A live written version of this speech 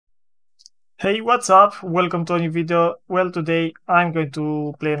Hey, what's up? Welcome to a new video. Well, today I'm going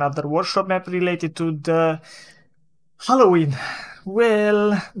to play another workshop map related to the Halloween.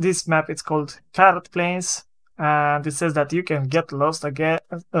 Well, this map is called Carrot Plains, and it says that you can get lost again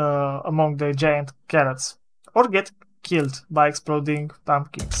among the giant carrots or get killed by exploding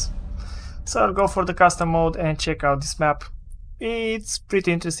pumpkins. So I'll go for the custom mode and check out this map. It's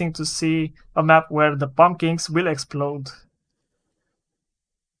pretty interesting to see a map where the pumpkins will explode.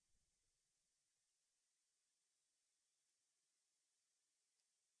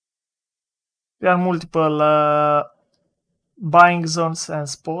 There are multiple buying zones and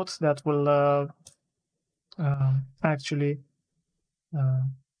spots that will actually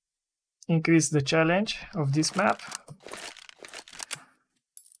increase the challenge of this map.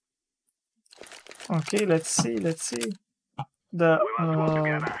 Okay, let's see. The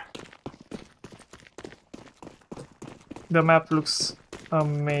map looks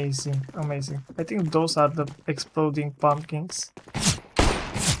amazing. I think those are the exploding pumpkins.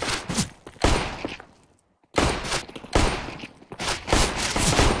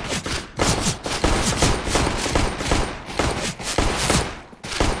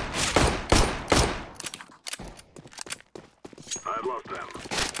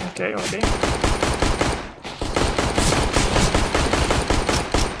 Okay.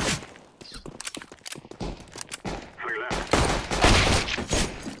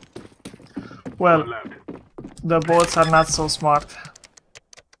 Well, the bots are not so smart.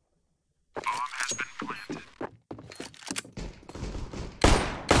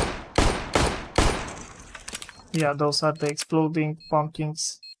 Yeah, those are the exploding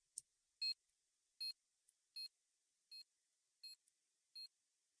pumpkins.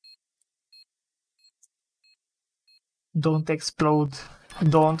 Don't explode.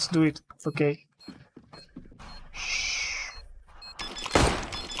 Don't do it. Okay.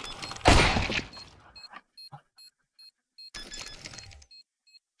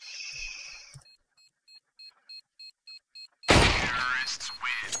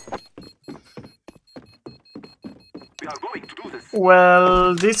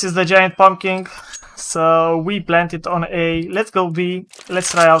 Well, this is the giant pumpkin, so we plant it on A. Let's go B.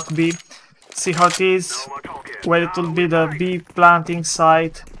 Let's try out B. See how it is. Well, it will be the B planting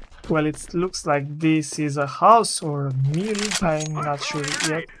site. Well, it looks like this is a house or a mill. I'm not sure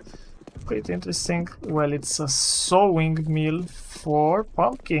yet. Quite interesting. Well, it's a sowing mill for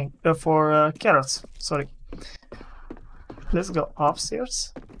carrots. Sorry. Let's go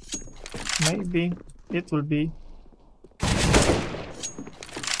upstairs. Maybe it will be.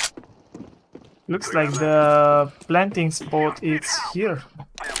 Looks like the planting spot is here,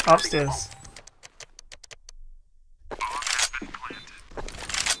 upstairs.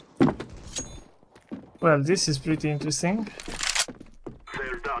 Well, this is pretty interesting.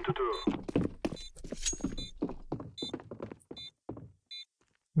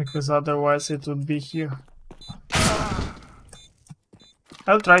 Because otherwise it would be here.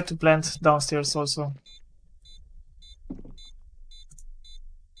 I'll try to plant downstairs also.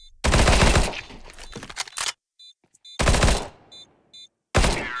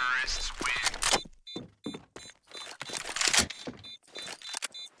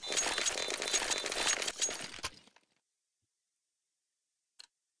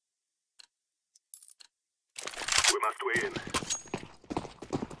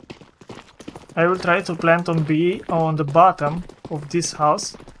 I will try to plant on B on the bottom of this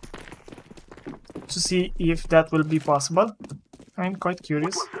house to see if that will be possible. I'm quite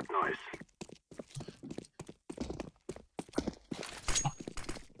curious.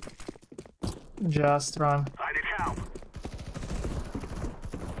 Just run.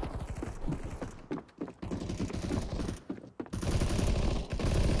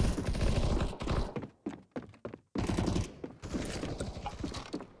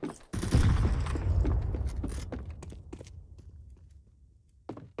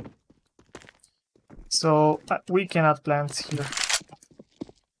 So we cannot plant here.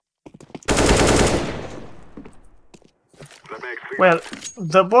 Well,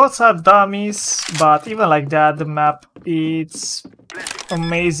 the bots are dummies, but even like that, the map it's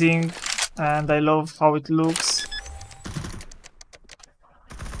amazing, and I love how it looks.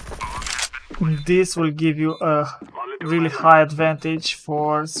 This will give you a really high advantage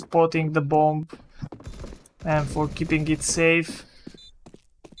for spotting the bomb and for keeping it safe.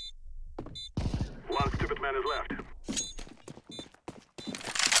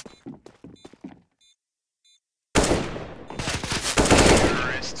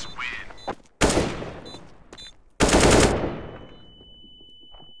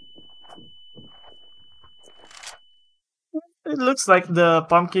 It looks like the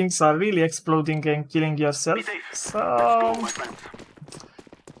pumpkins are really exploding and killing yourself. So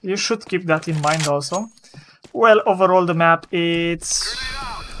you should keep that in mind also. Well, overall the map, it's...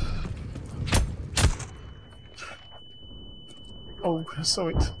 Oh, I saw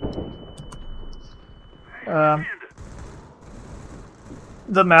it.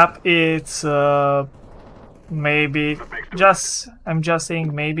 The map, it's maybe, I'm just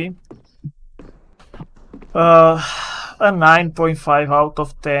saying maybe, a 9.5 out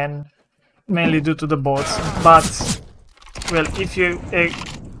of 10, mainly due to the bots. But, well, if you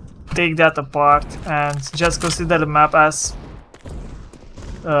take that apart and just consider the map as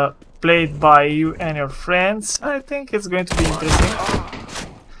played by you and your friends, I think it's going to be interesting.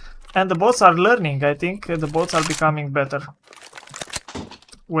 And the bots are learning. I think the bots are becoming better.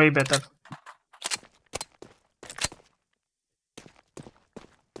 Way better.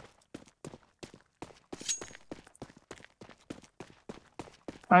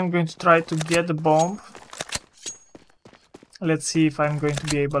 I'm going to try to get the bomb. Let's see if I'm going to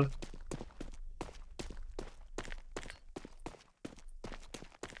be able.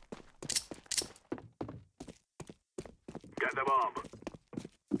 Get the bomb.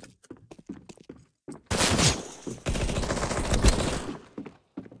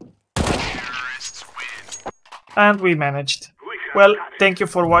 And we managed. Well, thank you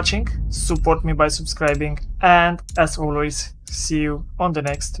for watching, support me by subscribing, and as always, see you on the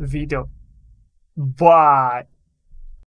next video. Bye!